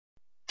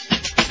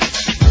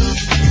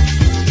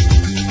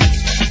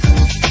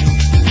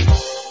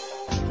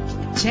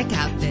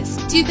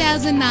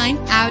2009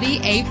 Audi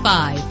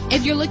A5.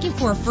 If you're looking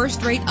for a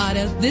first-rate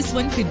auto, this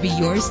one could be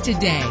yours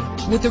today.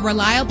 With a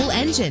reliable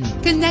engine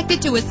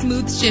connected to a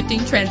smooth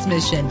shifting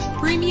transmission,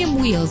 premium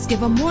wheels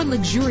give a more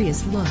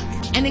luxurious look.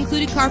 An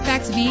included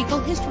Carfax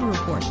Vehicle History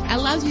Report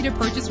allows you to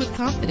purchase with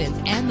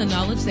confidence and the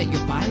knowledge that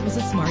your buy was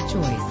a smart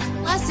choice.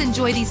 Plus,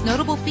 enjoy these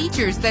notable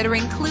features that are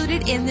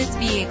included in this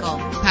vehicle: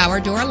 Power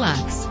door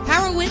locks,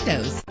 power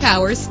windows,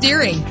 power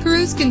steering,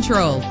 cruise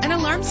control, an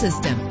alarm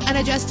system, an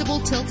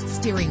adjustable tilt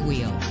steering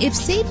wheel. If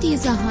safety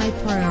is a high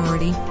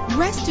priority,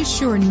 rest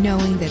assured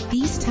knowing that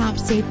these top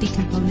safety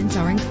components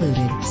are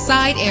included: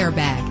 side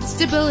airbag,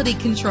 stability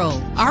control.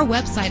 Our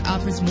website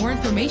offers more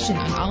information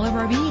on all of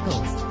our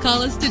vehicles.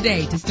 Call us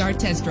today to start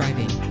test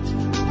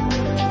driving.